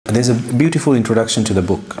There's a beautiful introduction to the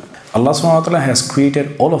book. Allah subhanahu wa ta'ala has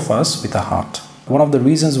created all of us with a heart. One of the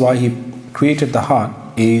reasons why He created the heart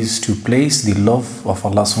is to place the love of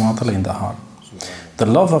Allah subhanahu wa ta'ala in the heart. The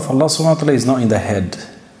love of Allah subhanahu wa ta'ala is not in the head,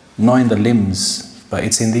 not in the limbs, but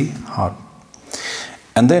it's in the heart.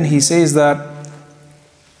 And then He says that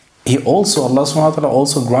Allah subhanahu wa ta'ala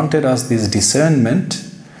also granted us this discernment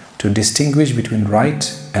to distinguish between right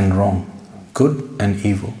and wrong, good and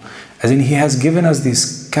evil. As in, He has given us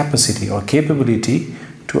this capacity or capability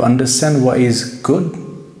to understand what is good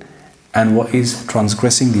and what is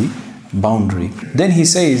transgressing the boundary. Then He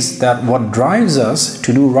says that what drives us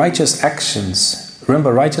to do righteous actions,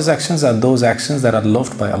 remember, righteous actions are those actions that are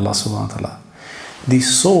loved by Allah subhanahu wa ta'ala. The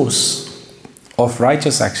source of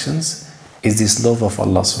righteous actions is this love of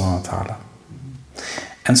Allah subhanahu wa ta'ala.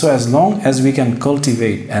 And so as long as we can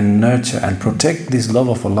cultivate and nurture and protect this love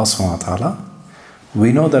of Allah subhanahu wa ta'ala,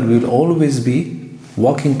 we know that we will always be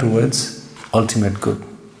walking towards ultimate good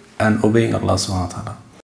and obeying Allah subhanahu wa ta'ala.